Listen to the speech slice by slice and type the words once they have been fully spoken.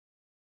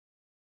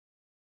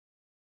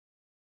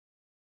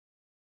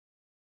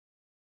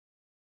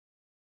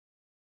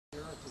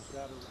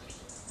You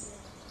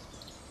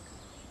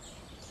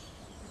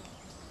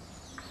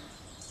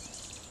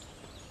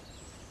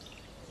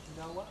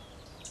know what?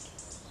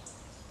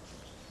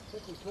 I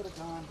think we could have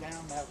gone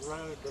down that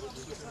road, but it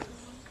was just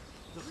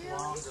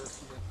longer.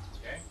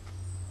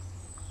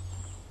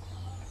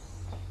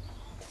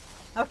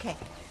 Okay.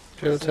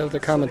 Okay, let's have the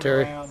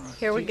commentary.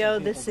 Here we go.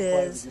 This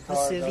is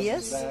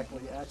Vesuvius.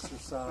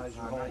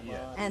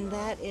 And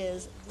that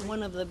is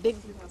one of the big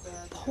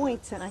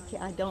points, and I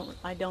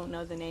don't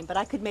know the name, but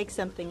I could make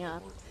something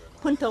up.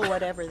 Punto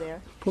whatever there.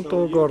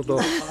 Punto Gordo.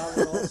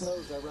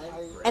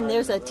 And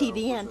there's a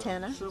TV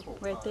antenna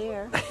right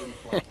there.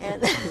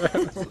 And,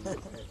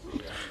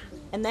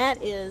 and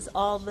that is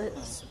all the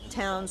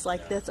towns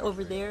like that's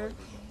over there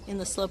in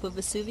the slope of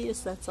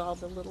Vesuvius. That's all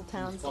the little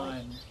towns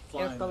like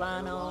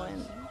Ercolano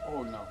and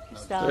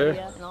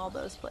Stabia and all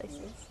those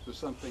places. There's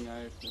something I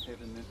had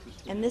an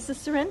interest in. And this is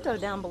Sorrento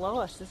down below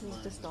us. This is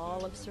just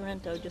all of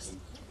Sorrento just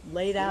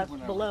laid out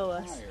below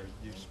us.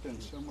 You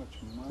spend so much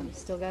money. We've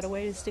still got a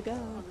ways to go.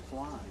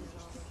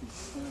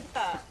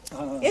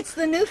 It's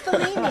the new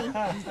Fellini.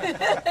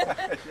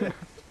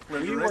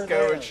 With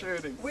Rico and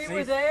shooting. We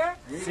were there?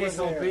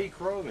 Cecil B.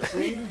 Kroger.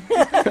 We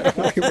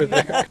were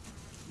there.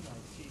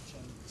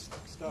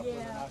 Stuff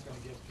we're not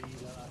going to get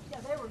beat up.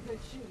 Yeah, they were good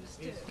shoes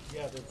too.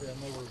 Yeah, and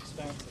they were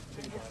expensive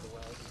too, by the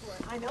way.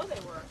 I know they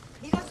were.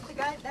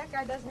 That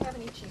guy doesn't have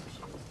any cheap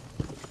shoes.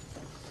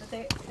 But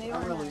they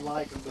are I really nice.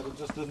 like them, but it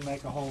just didn't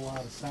make a whole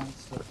lot of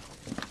sense to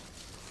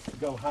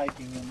go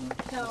hiking in them.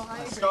 No, I I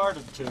agree.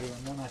 started to,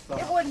 and then I thought,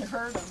 It wouldn't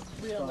hurt them,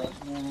 really.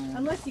 no.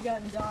 Unless you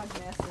got in dog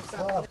mess or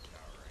something.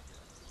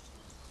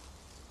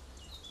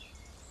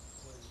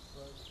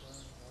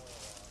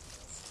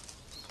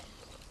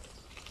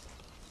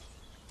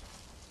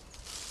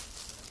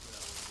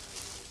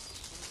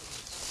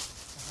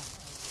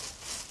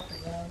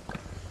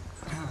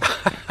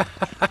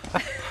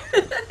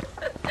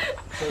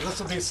 So this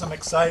will be some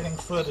exciting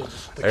footage.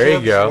 The There you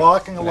kids go.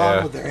 walking along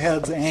Yeah. with their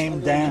heads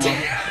aimed down.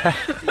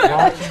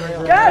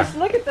 Gosh,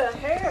 look at the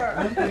hair.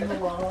 Limping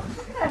along.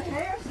 Look at that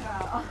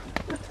hairstyle.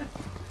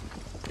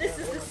 This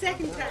is the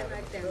second time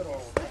I've done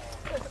this.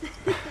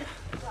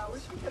 I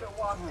wish we could have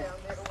walked down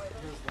there with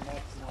him.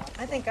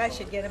 I think I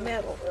should get a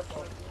medal or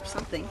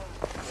something.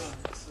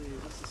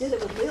 Did it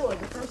with Lila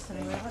the first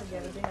time. We ought to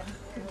get it in.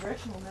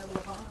 Congressional Medal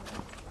of Honor.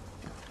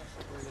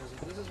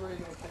 This is where you're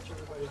going to catch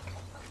everybody.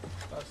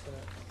 So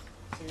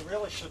you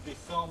really should be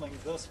filming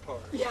this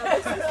part. Yeah,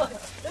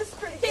 this is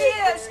pretty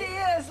good. He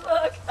is,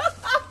 look.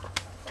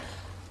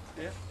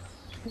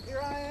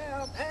 Here I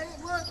am. Hey,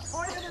 look,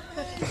 pointed at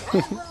me.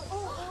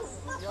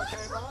 You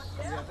okay, Ron?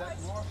 Yeah, that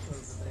north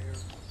over there.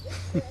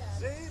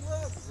 See,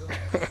 look.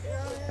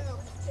 Here I am.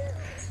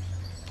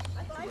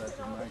 That's a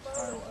nice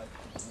highlight.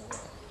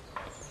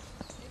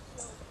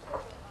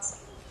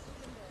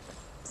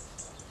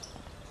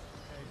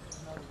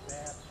 Another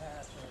bad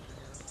patch over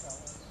here,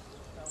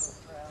 fellow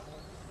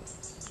travelers.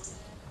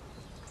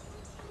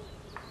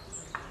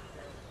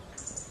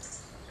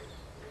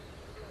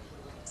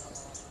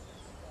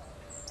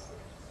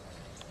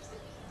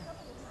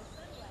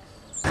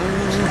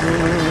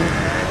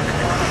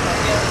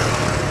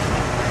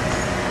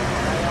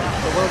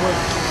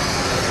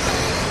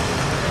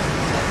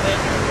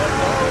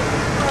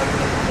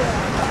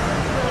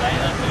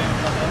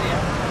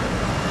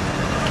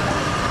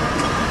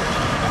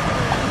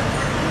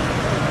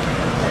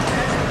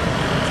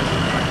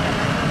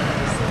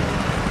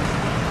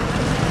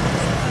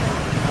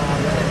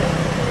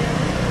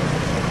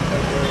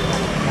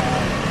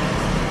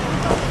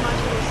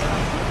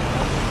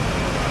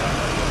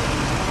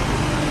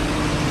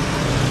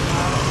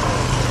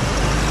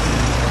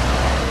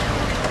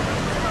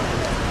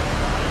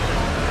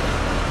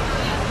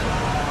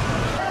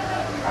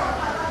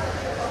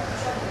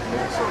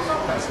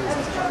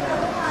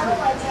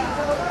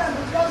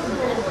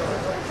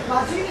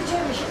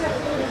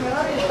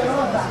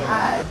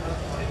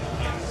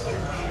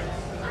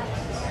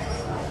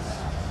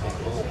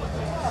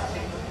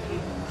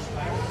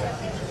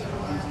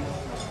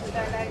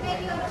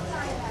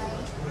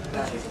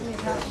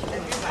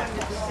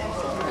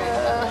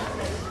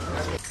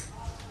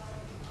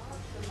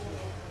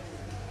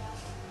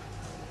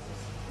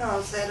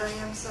 No, zero,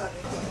 I'm sorry.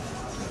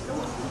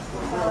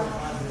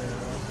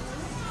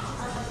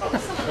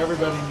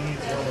 Everybody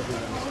needs one of these.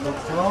 But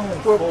for only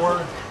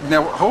four,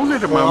 Now, hold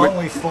it a for moment.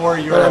 only 4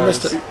 euros. But I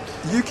missed it.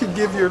 You can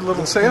give your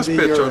little sales be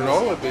pitch on yours.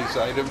 all of these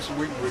items.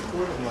 We can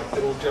record them like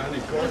little Johnny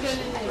Carson.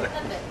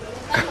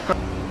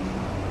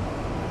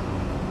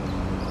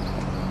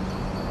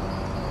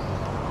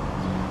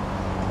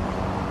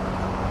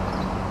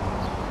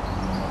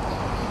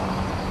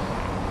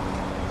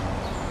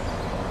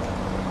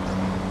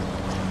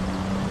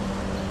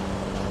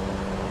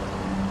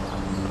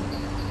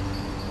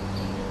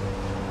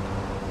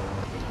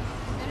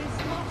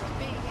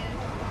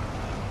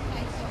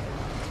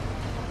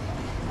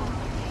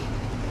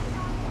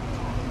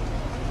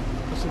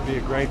 This would be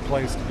a great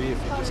place to be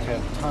if you just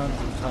had tons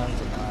and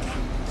tons of money.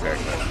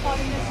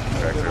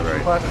 Exactly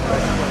right.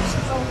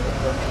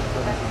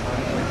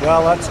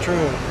 Well, that's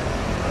true.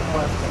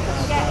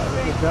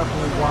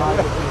 definitely wide.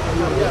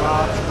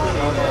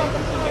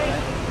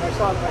 I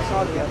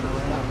saw the other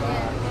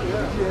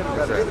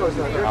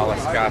All the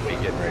coffee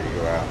getting ready to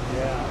go out.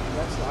 Yeah,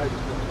 that's the hydro.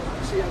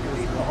 See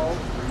underneath the hull?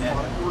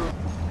 Yeah.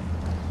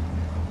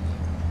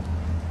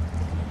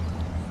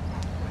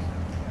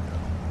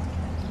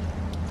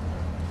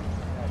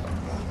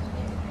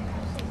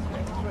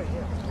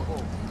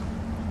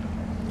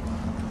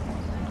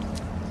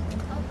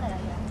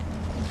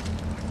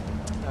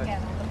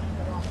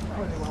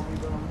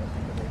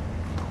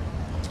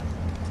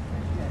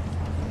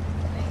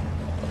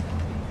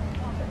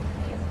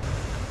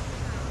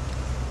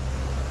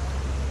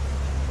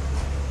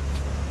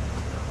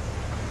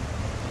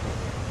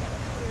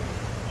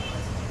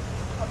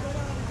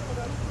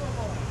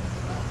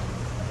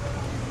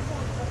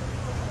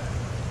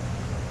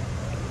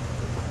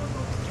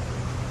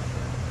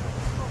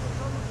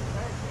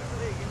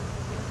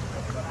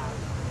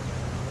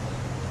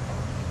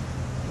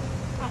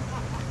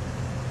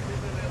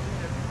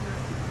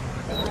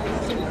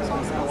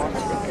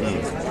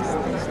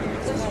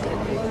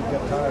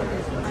 Get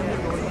tired.